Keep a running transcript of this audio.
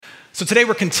So today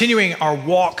we're continuing our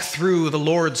walk through the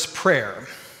Lord's Prayer.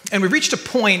 And we've reached a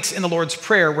point in the Lord's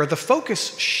Prayer where the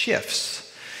focus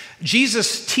shifts.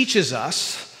 Jesus teaches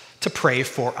us to pray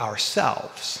for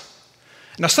ourselves.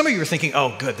 Now some of you are thinking,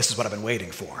 oh good, this is what I've been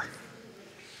waiting for.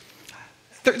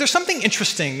 There's something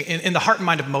interesting in the heart and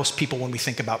mind of most people when we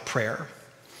think about prayer.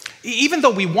 Even though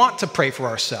we want to pray for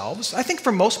ourselves, I think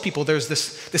for most people there's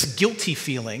this guilty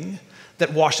feeling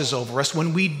that washes over us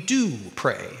when we do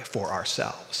pray for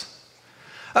ourselves.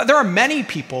 There are many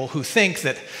people who think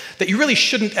that you really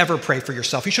shouldn't ever pray for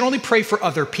yourself. You should only pray for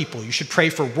other people. You should pray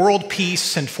for world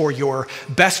peace and for your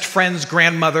best friend's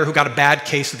grandmother who got a bad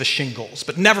case of the shingles,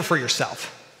 but never for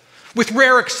yourself. With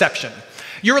rare exception,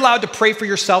 you're allowed to pray for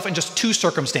yourself in just two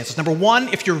circumstances. Number one,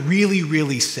 if you're really,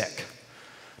 really sick.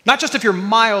 Not just if you're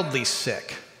mildly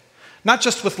sick. Not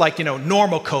just with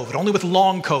normal COVID. Only with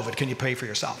long COVID can you pray for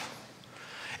yourself.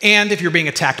 And if you're being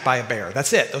attacked by a bear.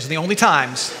 That's it. Those are the only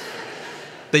times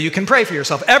that you can pray for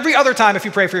yourself. Every other time, if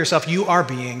you pray for yourself, you are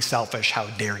being selfish. How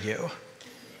dare you?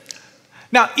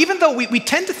 Now, even though we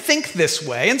tend to think this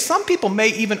way, and some people may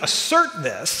even assert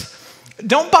this,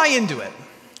 don't buy into it.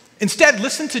 Instead,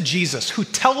 listen to Jesus, who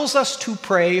tells us to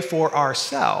pray for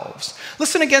ourselves.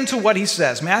 Listen again to what he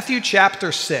says. Matthew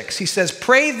chapter 6, he says,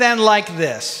 "Pray then like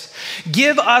this,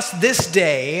 give us this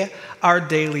day our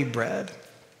daily bread."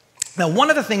 Now, one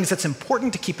of the things that's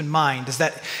important to keep in mind is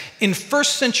that in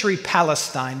first century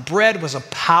Palestine, bread was a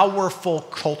powerful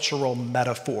cultural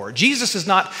metaphor. Jesus is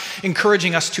not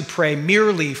encouraging us to pray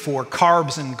merely for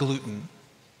carbs and gluten.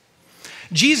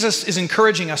 Jesus is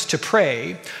encouraging us to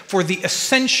pray for the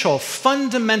essential,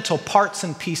 fundamental parts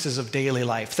and pieces of daily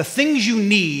life, the things you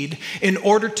need in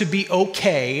order to be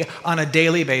okay on a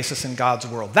daily basis in God's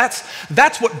world.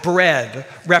 That's what bread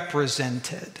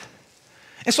represented.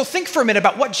 And so think for a minute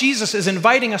about what Jesus is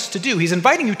inviting us to do. He's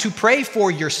inviting you to pray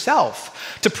for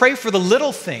yourself, to pray for the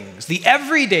little things, the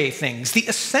everyday things, the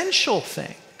essential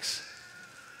things.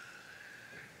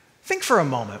 Think for a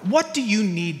moment, what do you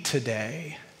need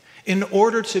today in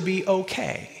order to be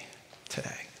okay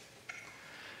today?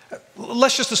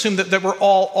 Let's just assume that we're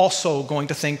all also going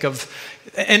to think of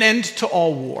an end to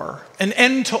all war, an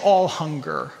end to all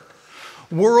hunger,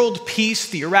 world peace,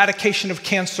 the eradication of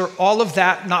cancer, all of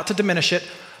that, not to diminish it,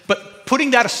 but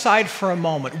putting that aside for a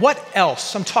moment, what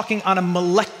else, I'm talking on a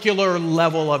molecular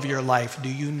level of your life, do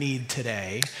you need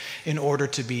today in order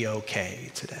to be okay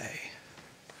today?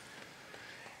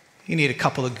 You need a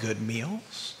couple of good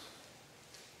meals.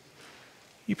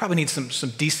 You probably need some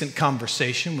decent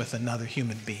conversation with another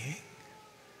human being.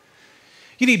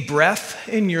 You need breath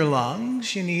in your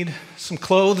lungs. You need some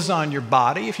clothes on your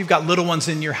body. If you've got little ones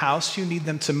in your house, you need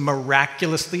them to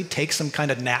miraculously take some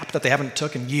kind of nap that they haven't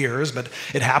took in years, but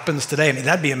it happens today. I mean,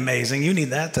 that'd be amazing. You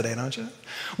need that today, don't you?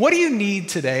 What do you need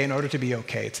today in order to be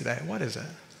okay today? What is it?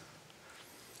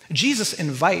 Jesus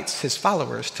invites his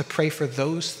followers to pray for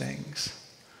those things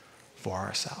for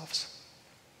ourselves.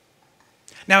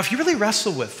 Now, if you really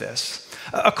wrestle with this,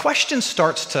 a question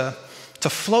starts to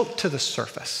float to the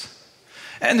surface.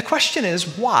 And the question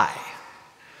is, why?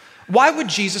 Why would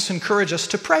Jesus encourage us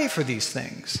to pray for these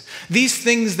things? These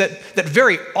things that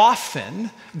very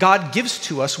often God gives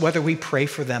to us whether we pray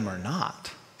for them or not.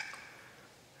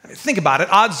 Think about it.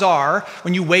 Odds are,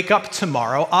 when you wake up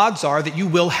tomorrow, odds are that you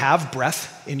will have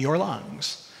breath in your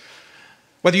lungs.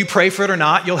 Whether you pray for it or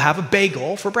not, you'll have a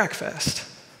bagel for breakfast.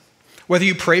 Whether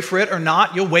you pray for it or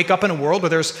not, you'll wake up in a world where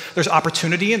there's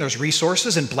opportunity and there's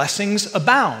resources and blessings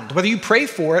abound, whether you pray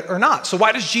for it or not. So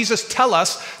why does Jesus tell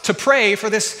us to pray for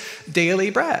this daily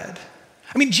bread?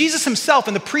 I mean, Jesus himself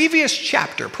in the previous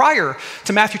chapter, prior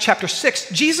to Matthew chapter 6,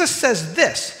 Jesus says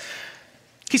this.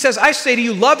 He says, "I say to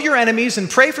you, love your enemies and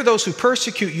pray for those who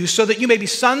persecute you so that you may be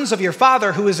sons of your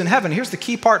Father who is in heaven." Here's the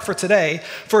key part for today.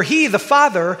 "For he, the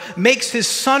Father, makes his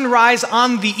sun rise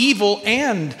on the evil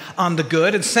and on the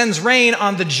good and sends rain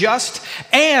on the just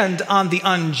and on the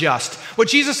unjust." What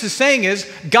Jesus is saying is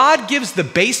God gives the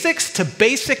basics to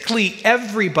basically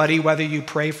everybody, whether you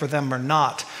pray for them or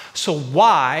not. So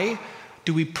why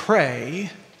do we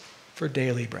pray for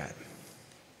daily bread?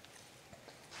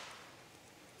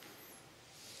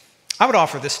 I would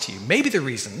offer this to you. Maybe the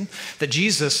reason that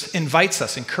Jesus invites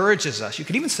us, encourages us, you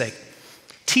could even say,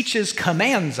 teaches,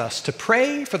 commands us to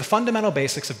pray for the fundamental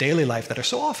basics of daily life that are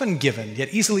so often given, yet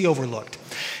easily overlooked,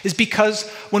 is because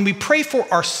when we pray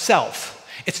for ourselves,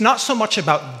 it's not so much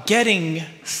about getting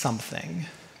something,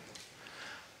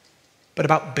 but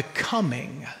about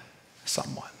becoming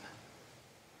someone.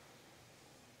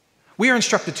 We are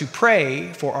instructed to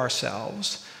pray for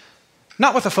ourselves,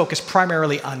 not with a focus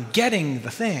primarily on getting the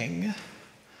thing,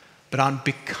 but on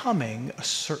becoming a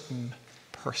certain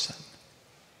person.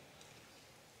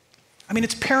 I mean,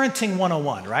 it's parenting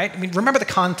 101, right? I mean, remember the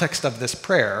context of this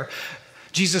prayer.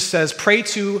 Jesus says, pray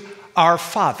to our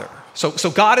Father.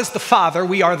 So God is the Father,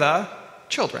 we are the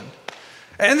children.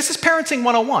 And this is parenting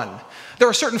 101. There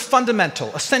are certain fundamental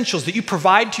essentials that you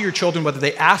provide to your children, whether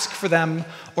they ask for them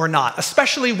or not,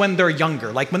 especially when they're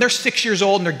younger. Like when they're 6 years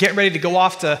old and they're getting ready to go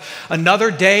off to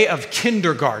another day of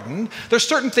kindergarten, there's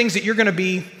certain things that you're going to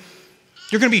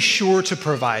be sure to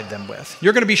provide them with.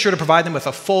 You're going to be sure to provide them with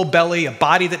a full belly, a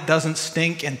body that doesn't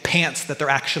stink, and pants that they're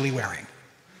actually wearing.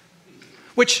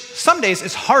 Which some days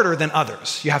is harder than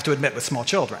others, you have to admit, with small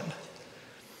children.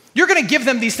 You're going to give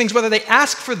them these things whether they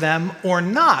ask for them or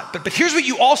not. But here's what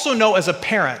you also know as a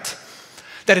parent,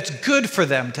 that it's good for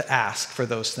them to ask for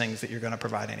those things that you're going to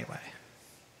provide anyway.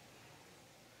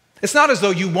 It's not as though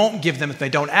you won't give them if they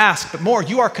don't ask, but more,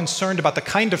 you are concerned about the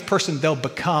kind of person they'll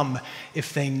become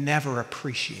if they never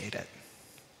appreciate it,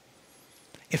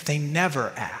 if they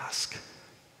never ask.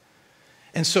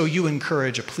 And so you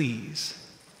encourage a please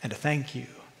and a thank you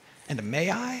and a may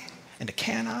I and a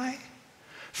can I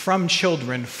from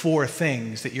children for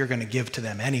things that you're going to give to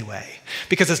them anyway.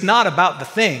 Because it's not about the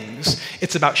things,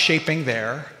 it's about shaping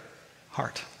their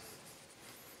heart.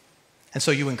 And so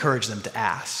you encourage them to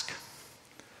ask.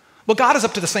 Well, God is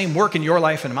up to the same work in your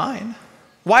life and mine.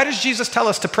 Why does Jesus tell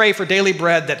us to pray for daily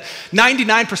bread that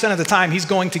 99% of the time he's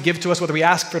going to give to us whether we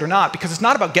ask for it or not? Because it's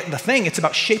not about getting the thing, it's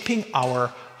about shaping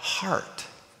our heart.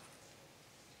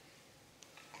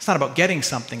 It's not about getting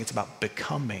something, it's about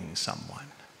becoming someone.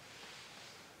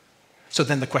 So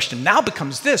then the question now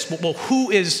becomes this, well,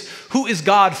 who is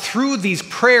God through these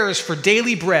prayers for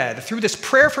daily bread, through this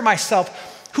prayer for myself,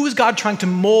 who is God trying to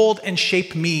mold and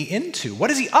shape me into? What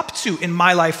is he up to in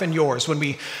my life and yours when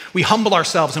we humble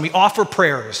ourselves and we offer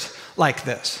prayers like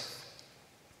this?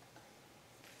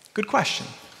 Good question.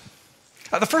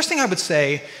 The first thing I would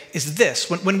say is this,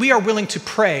 when we are willing to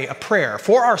pray a prayer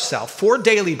for ourselves, for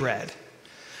daily bread,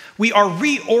 we are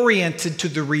reoriented to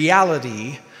the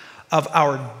reality of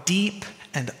our deep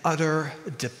and utter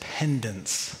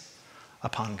dependence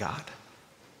upon God.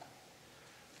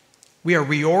 We are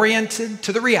reoriented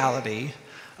to the reality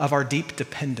of our deep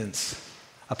dependence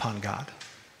upon God.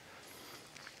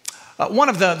 One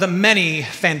of the many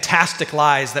fantastic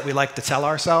lies that we like to tell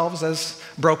ourselves as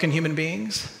broken human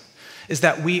beings is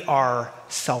that we are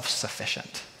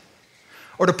self-sufficient.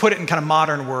 Or to put it in kind of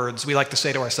modern words, we like to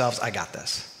say to ourselves, I got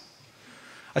this.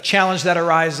 A challenge that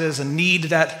arises, a need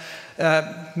that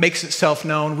makes itself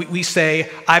known, we say,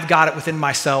 I've got it within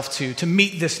myself to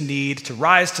meet this need, to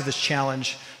rise to this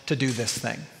challenge, to do this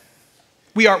thing.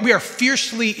 We are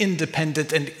fiercely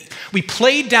independent, and we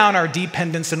play down our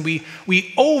dependence, and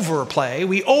we overplay,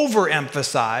 we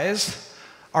overemphasize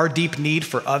our deep need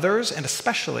for others, and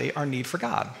especially our need for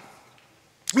God.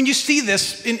 I mean, you see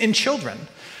this in children.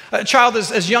 A child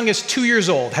as young as 2 years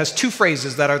old has two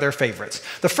phrases that are their favorites.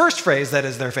 The first phrase that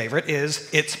is their favorite is,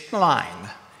 it's mine.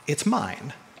 It's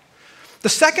mine. The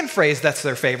second phrase that's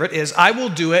their favorite is, I will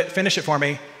do it, finish it for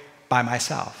me, by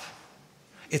myself.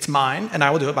 It's mine, and I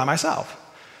will do it by myself.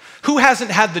 Who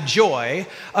hasn't had the joy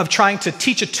of trying to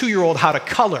teach a 2-year-old how to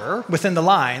color within the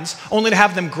lines, only to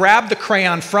have them grab the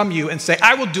crayon from you and say,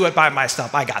 I will do it by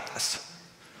myself, I got this.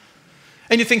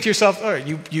 And you think to yourself, oh,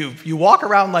 you walk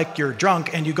around like you're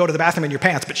drunk and you go to the bathroom in your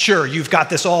pants, but sure, you've got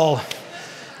this all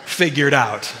figured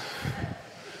out.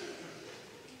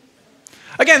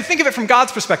 Again, think of it from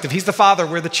God's perspective. He's the Father,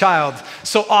 we're the child.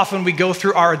 So often we go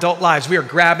through our adult lives, we are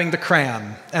grabbing the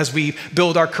crayon as we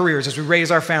build our careers, as we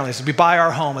raise our families, as we buy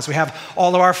our home, as we have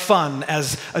all of our fun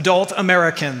as adult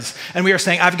Americans. And we are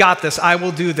saying, I've got this, I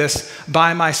will do this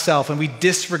by myself. And we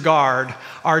disregard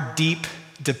our deep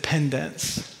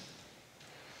dependence.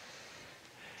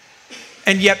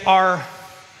 And yet our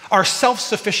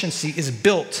self-sufficiency is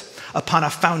built upon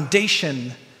a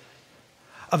foundation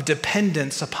of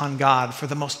dependence upon God for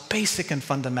the most basic and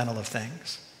fundamental of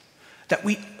things that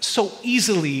we so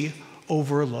easily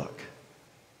overlook.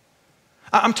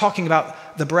 I'm talking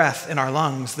about the breath in our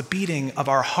lungs, the beating of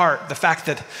our heart, the fact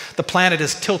that the planet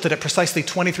is tilted at precisely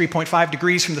 23.5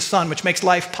 degrees from the sun, which makes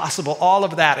life possible, all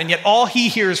of that. And yet all he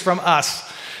hears from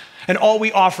us and all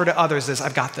we offer to others is,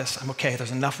 I've got this, I'm okay,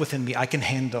 there's enough within me, I can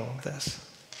handle this.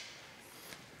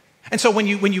 And so when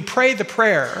you pray the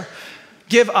prayer,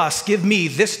 give me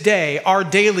this day our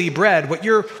daily bread, what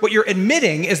you're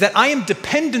admitting is that I am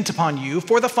dependent upon you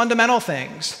for the fundamental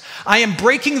things. I am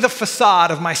breaking the facade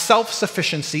of my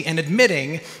self-sufficiency and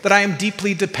admitting that I am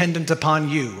deeply dependent upon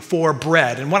you for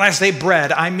bread. And when I say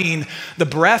bread, I mean the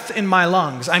breath in my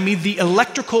lungs. I mean the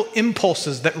electrical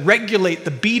impulses that regulate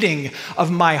the beating of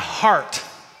my heart.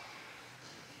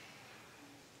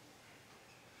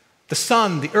 the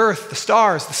sun, the earth, the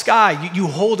stars, the sky. You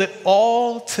hold it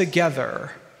all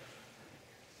together.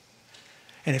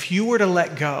 And if you were to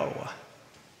let go,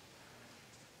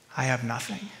 I have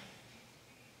nothing.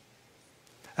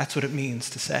 That's what it means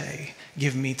to say,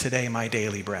 give me today my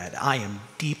daily bread. I am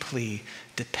deeply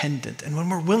dependent. And when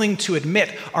we're willing to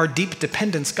admit our deep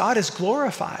dependence, God is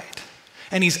glorified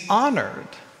and he's honored.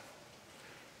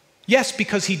 Yes,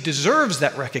 because he deserves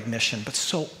that recognition, but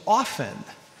so often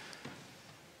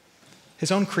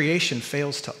his own creation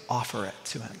fails to offer it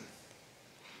to him.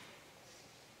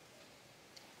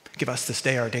 Give us this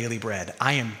day our daily bread.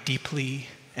 I am deeply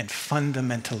and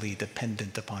fundamentally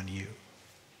dependent upon you.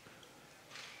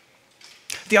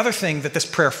 The other thing that this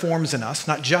prayer forms in us,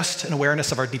 not just an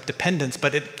awareness of our deep dependence,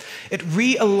 but it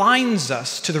realigns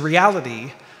us to the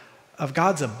reality of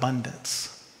God's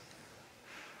abundance,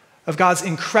 of God's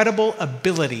incredible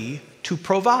ability to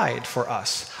provide for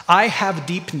us. I have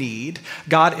deep need.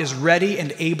 God is ready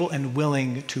and able and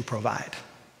willing to provide.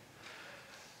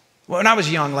 When I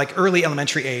was young, like early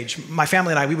elementary age, my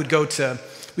family and I, we would go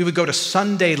to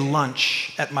Sunday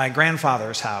lunch at my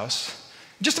grandfather's house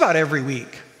just about every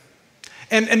week.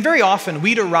 And very often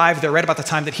we'd arrive there right about the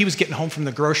time that he was getting home from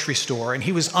the grocery store and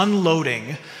he was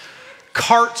unloading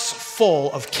carts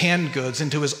full of canned goods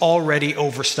into his already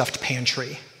overstuffed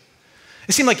pantry.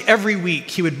 It seemed like every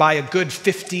week he would buy a good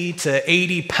 50 to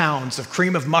 80 pounds of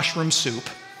cream of mushroom soup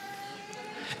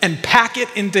and pack it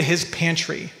into his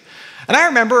pantry. And I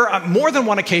remember on more than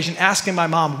one occasion asking my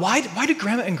mom, why do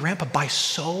Grandma and Grandpa buy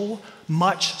so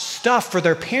much stuff for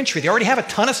their pantry? They already have a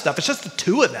ton of stuff. It's just the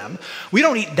two of them. We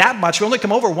don't eat that much. We only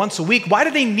come over once a week. Why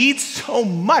do they need so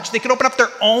much? They could open up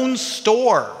their own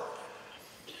store.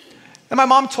 And my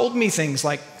mom told me things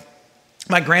like,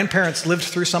 my grandparents lived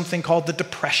through something called the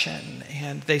Depression,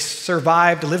 and they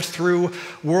lived through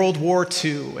World War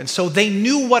II. And so they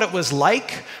knew what it was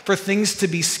like for things to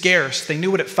be scarce. They knew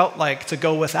what it felt like to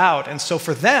go without. And so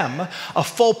for them, a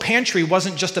full pantry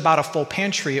wasn't just about a full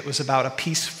pantry, it was about a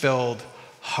peace-filled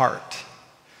heart.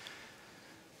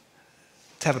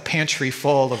 To have a pantry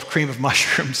full of cream of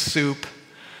mushroom soup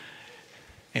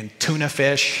and tuna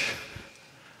fish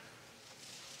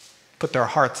put their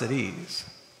hearts at ease.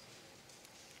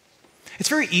 It's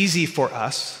very easy for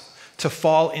us to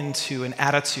fall into an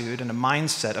attitude and a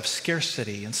mindset of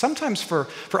scarcity. And sometimes for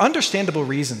understandable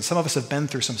reasons. Some of us have been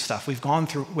through some stuff. We've gone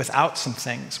through without some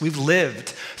things. We've lived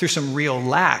through some real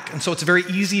lack. And so it's very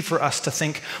easy for us to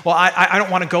think, well, I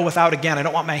don't want to go without again. I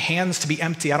don't want my hands to be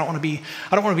empty. I don't want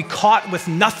to be caught with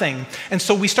nothing. And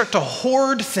so we start to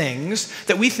hoard things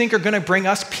that we think are going to bring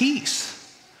us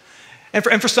peace. And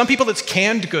for some people, it's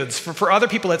canned goods. For other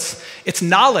people, it's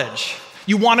knowledge.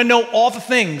 You want to know all the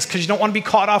things because you don't want to be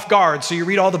caught off guard. So you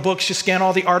read all the books, you scan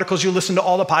all the articles, you listen to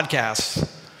all the podcasts.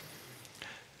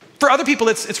 For other people,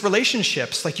 it's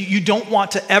relationships. Like you don't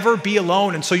want to ever be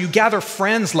alone. And so you gather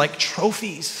friends like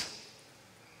trophies.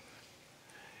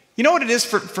 You know what it is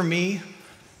for me?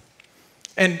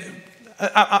 And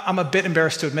I'm a bit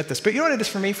embarrassed to admit this, but you know what it is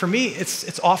for me? For me,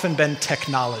 it's often been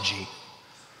technology.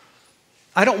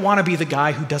 I don't want to be the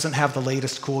guy who doesn't have the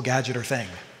latest cool gadget or thing.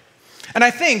 And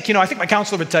I think my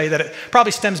counselor would tell you that it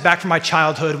probably stems back from my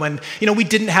childhood when, we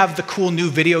didn't have the cool new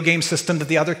video game system that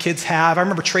the other kids have. I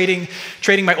remember trading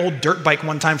my old dirt bike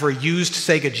one time for a used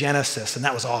Sega Genesis, and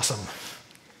that was awesome.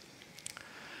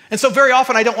 And so very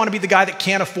often I don't want to be the guy that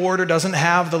can't afford or doesn't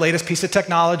have the latest piece of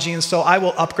technology, and so I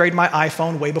will upgrade my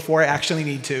iPhone way before I actually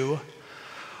need to.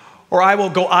 Or I will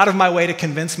go out of my way to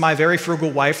convince my very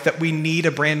frugal wife that we need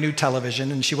a brand new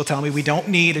television, and she will tell me we don't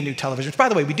need a new television. Which, by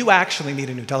the way, we do actually need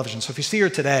a new television. So if you see her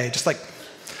today, just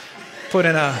put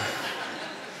in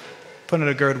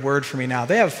a good word for me now.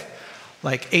 They have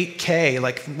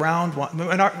 8K, round one.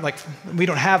 We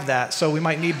don't have that, so we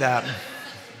might need that.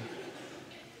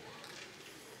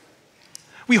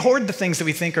 We hoard the things that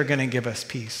we think are going to give us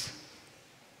peace.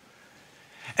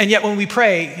 And yet when we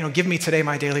pray, give me today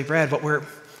my daily bread, what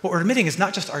we're admitting is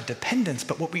not just our dependence,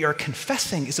 but what we are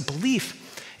confessing is a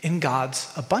belief in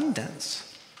God's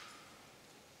abundance.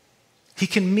 He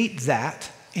can meet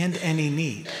that and any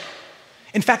need.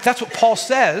 In fact, that's what Paul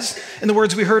says in the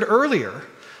words we heard earlier.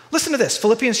 Listen to this,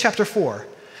 Philippians chapter 4.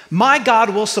 My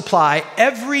God will supply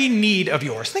every need of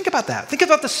yours. Think about that. Think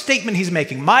about the statement he's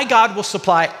making. My God will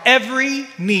supply every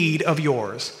need of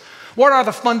yours. What are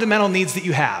the fundamental needs that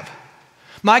you have?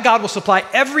 My God will supply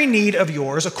every need of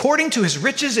yours according to his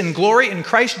riches in glory in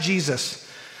Christ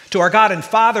Jesus. To our God and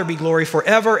Father be glory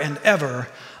forever and ever.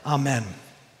 Amen.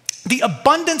 The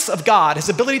abundance of God, his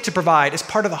ability to provide, is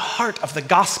part of the heart of the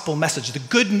gospel message, the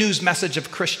good news message of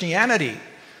Christianity.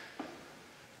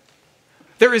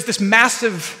 There is this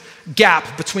massive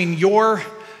gap between your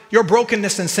your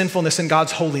brokenness and sinfulness and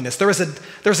God's holiness. There was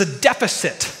a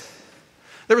deficit.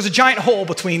 There was a giant hole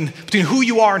between who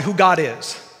you are and who God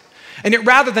is. And yet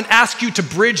rather than ask you to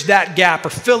bridge that gap or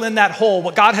fill in that hole,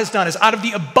 what God has done is out of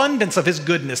the abundance of his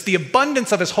goodness, the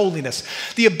abundance of his holiness,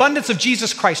 the abundance of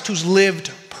Jesus Christ who's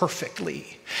lived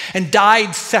perfectly and died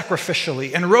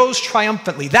sacrificially and rose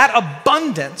triumphantly, that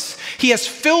abundance, he has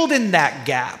filled in that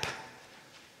gap.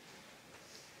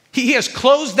 He has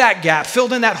closed that gap,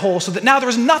 filled in that hole so that now there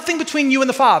is nothing between you and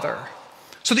the Father.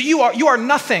 So that you are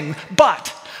nothing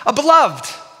but a beloved,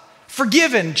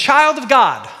 forgiven child of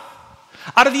God.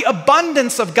 Out of the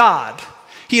abundance of God,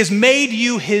 he has made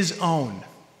you his own.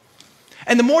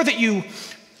 And the more that you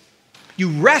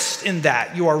rest in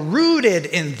that, you are rooted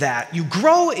in that, you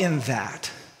grow in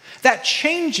that, that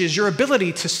changes your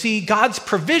ability to see God's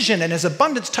provision and his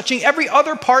abundance touching every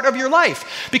other part of your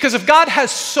life. Because if God has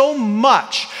so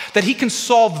much that he can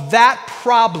solve that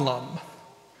problem,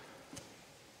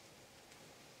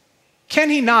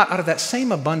 can he not, out of that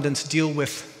same abundance, deal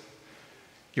with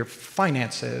your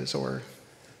finances or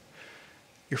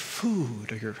your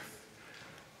food or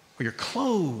your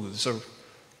clothes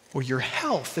or your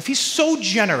health? If he's so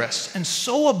generous and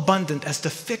so abundant as to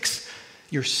fix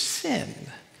your sin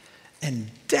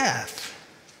and death,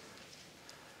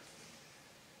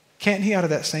 can't he out of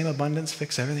that same abundance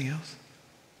fix everything else?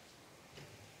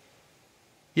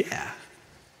 Yeah,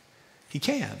 he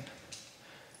can.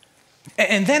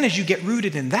 And then as you get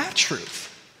rooted in that truth,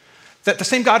 that the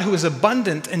same God who is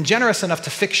abundant and generous enough to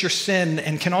fix your sin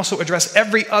and can also address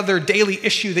every other daily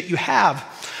issue that you have,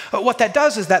 what that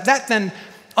does is that then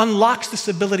unlocks this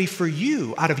ability for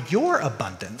you out of your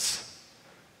abundance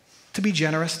to be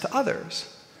generous to others.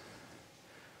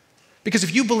 Because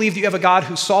if you believe that you have a God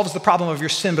who solves the problem of your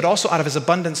sin, but also out of his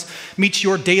abundance meets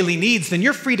your daily needs, then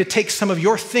you're free to take some of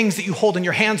your things that you hold in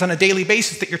your hands on a daily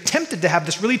basis that you're tempted to have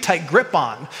this really tight grip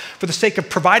on for the sake of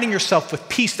providing yourself with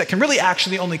peace that can really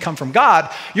actually only come from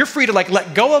God. You're free to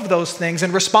let go of those things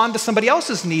and respond to somebody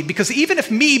else's need. Because even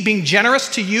if me being generous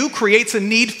to you creates a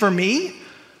need for me,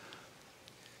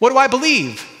 what do I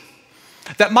believe?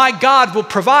 That my God will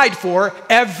provide for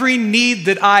every need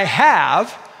that I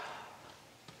have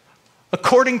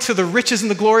according to the riches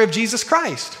and the glory of Jesus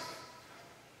Christ.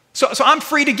 So I'm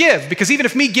free to give, because even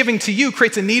if me giving to you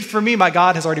creates a need for me, my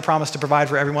God has already promised to provide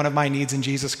for every one of my needs in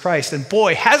Jesus Christ. And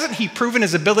boy, hasn't he proven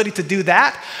his ability to do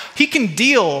that? He can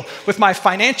deal with my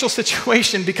financial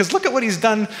situation, because look at what he's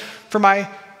done for my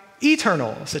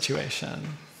eternal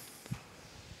situation.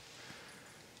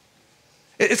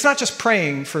 It's not just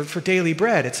praying for daily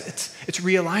bread. It's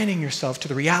realigning yourself to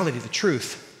the reality, the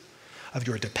truth of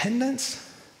your dependence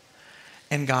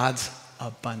and God's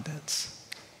abundance.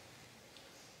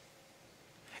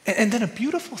 And then a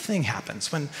beautiful thing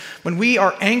happens when we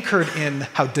are anchored in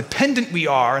how dependent we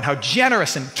are and how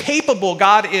generous and capable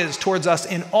God is towards us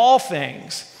in all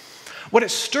things. What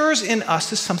it stirs in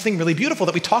us is something really beautiful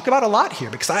that we talk about a lot here,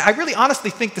 because I really honestly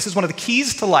think this is one of the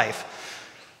keys to life.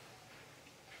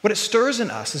 What it stirs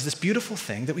in us is this beautiful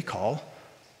thing that we call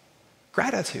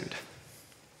gratitude.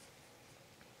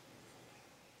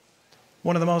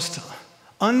 One of the most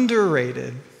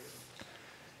underrated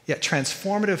yet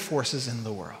transformative forces in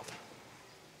the world.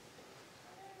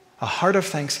 A heart of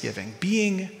thanksgiving,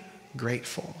 being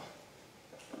grateful.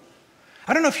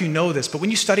 I don't know if you know this, but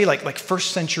when you study like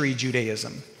first century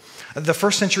Judaism, the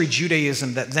first century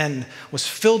Judaism that then was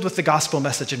filled with the gospel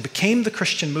message and became the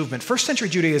Christian movement, first century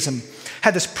Judaism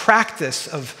had this practice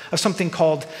of something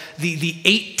called the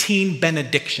 18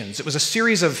 benedictions. It was a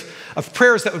series of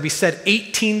prayers that would be said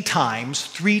 18 times,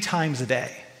 3 times a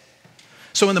day.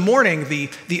 So in the morning,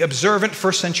 the observant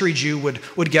first century Jew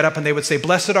would get up and they would say,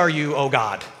 "Blessed are you, O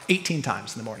God," 18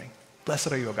 times in the morning.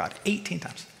 "Blessed are you, O God," 18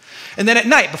 times. And then at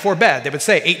night, before bed, they would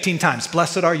say 18 times,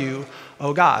 "Blessed are you,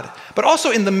 O God." But also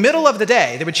in the middle of the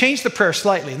day, they would change the prayer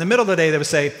slightly. In the middle of the day, they would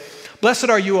say, "Blessed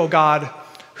are you, O God,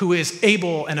 who is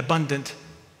able and abundant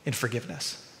in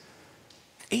forgiveness."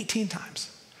 18 times.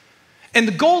 And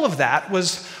the goal of that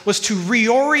was to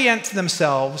reorient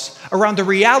themselves around the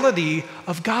reality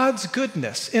of God's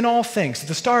goodness in all things, at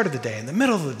the start of the day, in the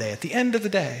middle of the day, at the end of the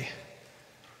day.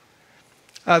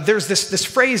 There's this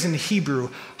phrase in Hebrew,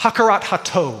 hakarat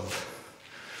hatov,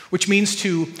 which means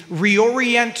to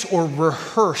reorient or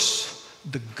rehearse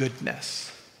the goodness.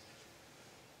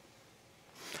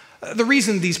 The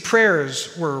reason these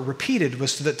prayers were repeated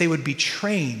was so that they would be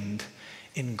trained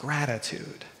in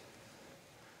gratitude,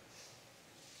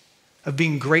 of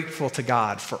being grateful to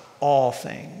God for all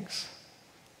things,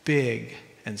 big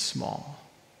and small.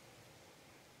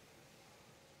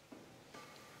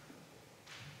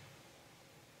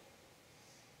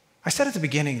 I said at the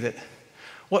beginning that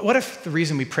What if the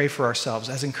reason we pray for ourselves,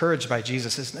 as encouraged by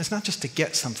Jesus, is not just to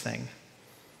get something,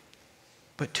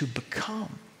 but to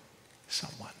become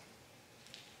someone?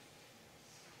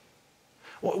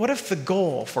 What if the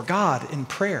goal for God in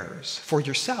prayers for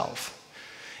yourself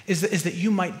is that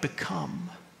you might become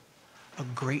a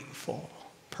grateful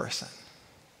person?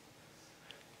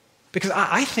 Because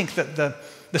I think that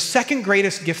the second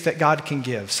greatest gift that God can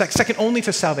give, second only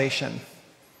to salvation,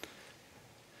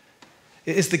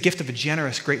 is the gift of a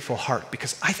generous, grateful heart.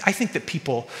 Because I think that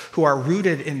people who are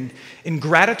rooted in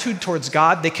gratitude towards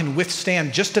God, they can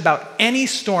withstand just about any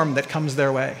storm that comes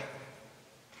their way.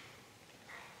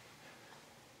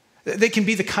 They can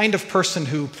be the kind of person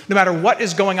who, no matter what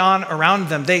is going on around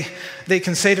them, they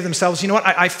can say to themselves, you know what,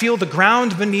 I feel the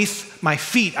ground beneath my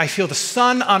feet. I feel the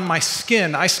sun on my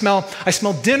skin. I smell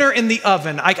dinner in the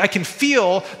oven. I can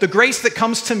feel the grace that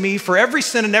comes to me for every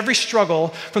sin and every struggle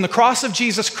from the cross of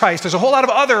Jesus Christ. There's a whole lot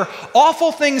of other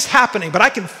awful things happening, but I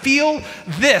can feel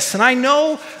this, and I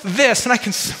know this, and I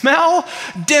can smell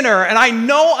dinner, and I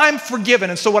know I'm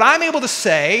forgiven. And so what I'm able to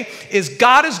say is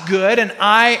God is good, and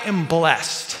I am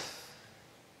blessed.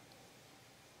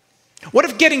 What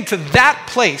if getting to that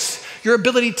place, your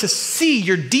ability to see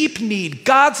your deep need,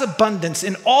 God's abundance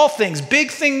in all things,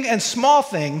 big thing and small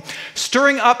thing,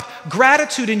 stirring up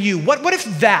gratitude in you, what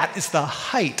if that is the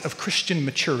height of Christian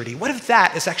maturity? What if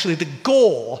that is actually the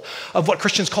goal of what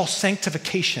Christians call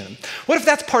sanctification? What if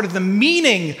that's part of the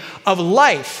meaning of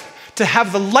life, to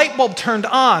have the light bulb turned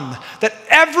on, that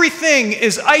everything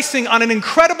is icing on an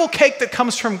incredible cake that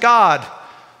comes from God,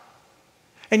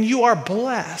 and you are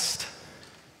blessed?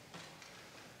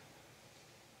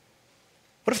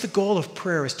 What if the goal of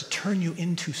prayer is to turn you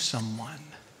into someone?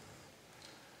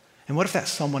 And what if that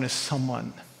someone is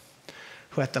someone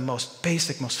who at the most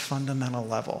basic, most fundamental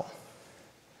level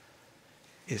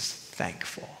is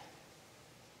thankful?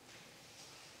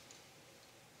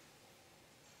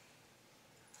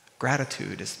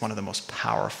 Gratitude is one of the most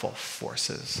powerful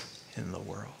forces in the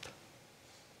world.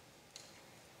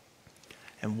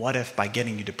 And what if by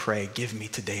getting you to pray, give me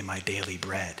today my daily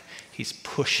bread, he's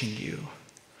pushing you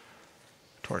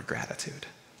toward gratitude?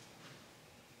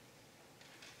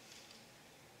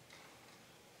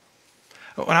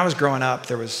 When I was growing up,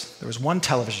 there was one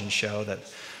television show that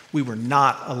we were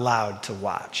not allowed to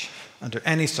watch under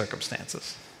any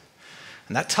circumstances.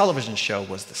 And that television show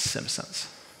was The Simpsons.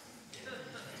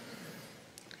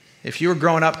 If you were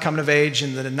growing up, coming of age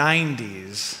in the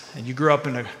 90s, and you grew up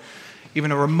in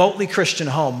even a remotely Christian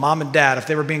home, mom and dad, if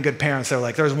they were being good parents, they were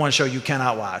like, there's one show you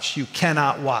cannot watch. You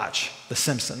cannot watch The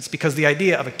Simpsons. Because the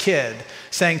idea of a kid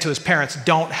saying to his parents,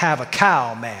 don't have a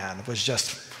cow, man, was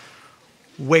just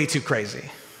way too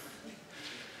crazy.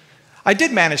 I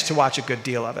did manage to watch a good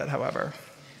deal of it, however.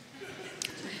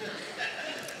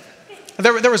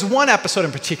 There was one episode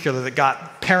in particular that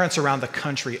got parents around the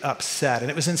country upset, and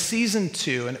it was in season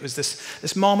 2, and it was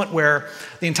this moment where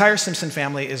the entire Simpson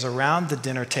family is around the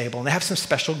dinner table, and they have some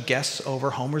special guests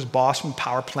over. Homer's boss from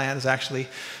Power Plant is actually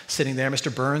sitting there.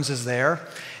 Mr. Burns is there,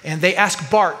 and they ask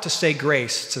Bart to say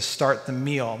grace to start the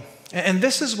meal. And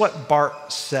this is what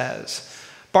Bart says.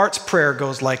 Bart's prayer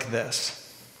goes like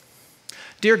this: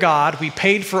 Dear God, we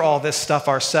paid for all this stuff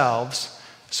ourselves,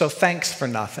 so thanks for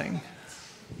nothing.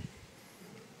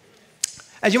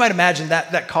 As you might imagine,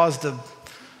 that caused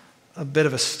a bit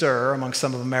of a stir among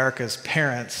some of America's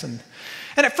parents. And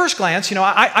at first glance,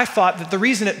 I thought that the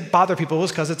reason it bothered people was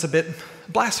because it's a bit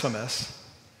blasphemous.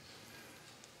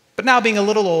 But now, being a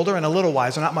little older and a little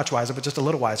wiser, not much wiser, but just a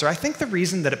little wiser, I think the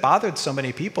reason that it bothered so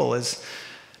many people is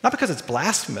not because it's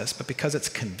blasphemous, but because it's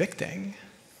convicting.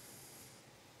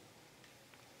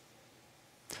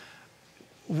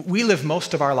 We live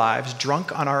most of our lives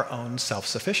drunk on our own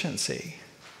self-sufficiency,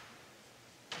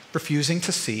 refusing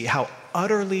to see how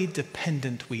utterly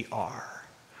dependent we are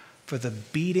for the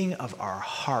beating of our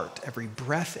heart, every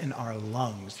breath in our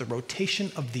lungs, the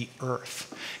rotation of the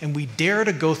earth. And we dare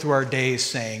to go through our days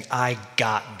saying, I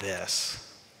got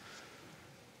this.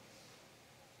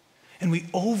 And we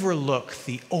overlook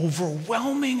the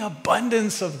overwhelming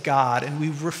abundance of God, and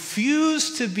we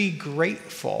refuse to be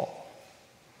grateful.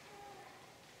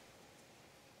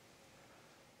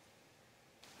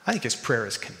 I think his prayer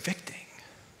is convicting,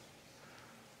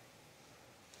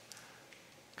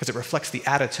 because it reflects the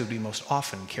attitude we most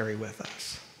often carry with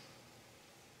us.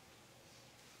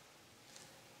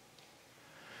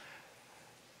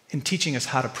 In teaching us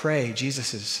how to pray,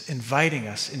 Jesus is inviting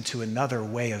us into another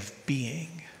way of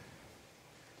being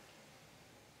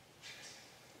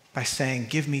by saying,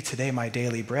 give me today my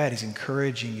daily bread. He's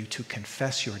encouraging you to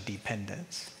confess your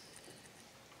dependence,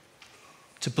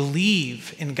 to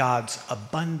believe in God's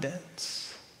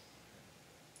abundance,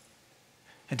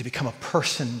 and to become a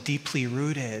person deeply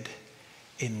rooted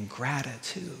in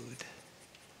gratitude.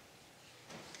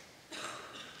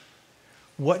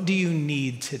 What do you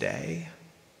need today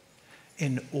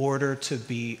in order to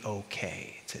be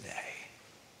okay today?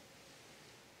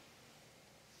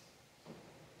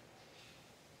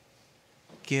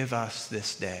 Give us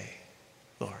this day,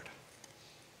 Lord,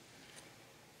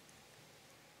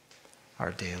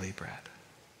 our daily bread.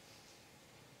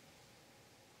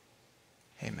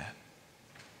 Amen.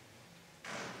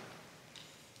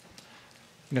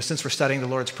 Since we're studying the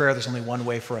Lord's Prayer, there's only one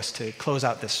way for us to close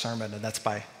out this sermon, and that's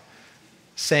by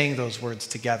saying those words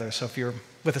together. So if you're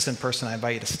with us in person, I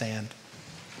invite you to stand.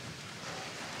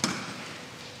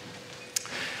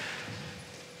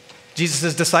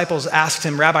 Jesus' disciples asked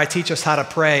him, "Rabbi, teach us how to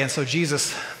pray." And so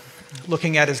Jesus,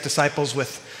 looking at his disciples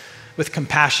with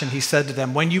compassion, he said to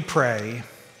them, "When you pray,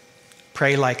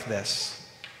 pray like this.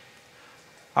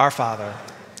 Our Father,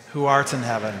 who art in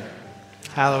heaven,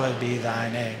 hallowed be thy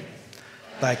name.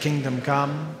 Thy kingdom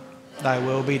come, thy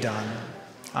will be done,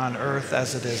 on earth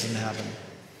as it is in heaven.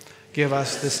 Give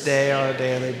us this day our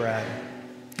daily bread,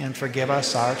 and forgive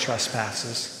us our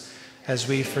trespasses, as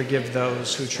we forgive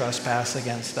those who trespass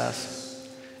against us.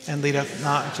 And lead us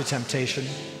not into temptation,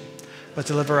 but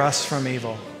deliver us from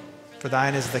evil. For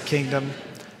thine is the kingdom,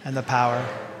 and the power,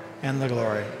 and the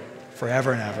glory,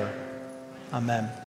 forever and ever. Amen."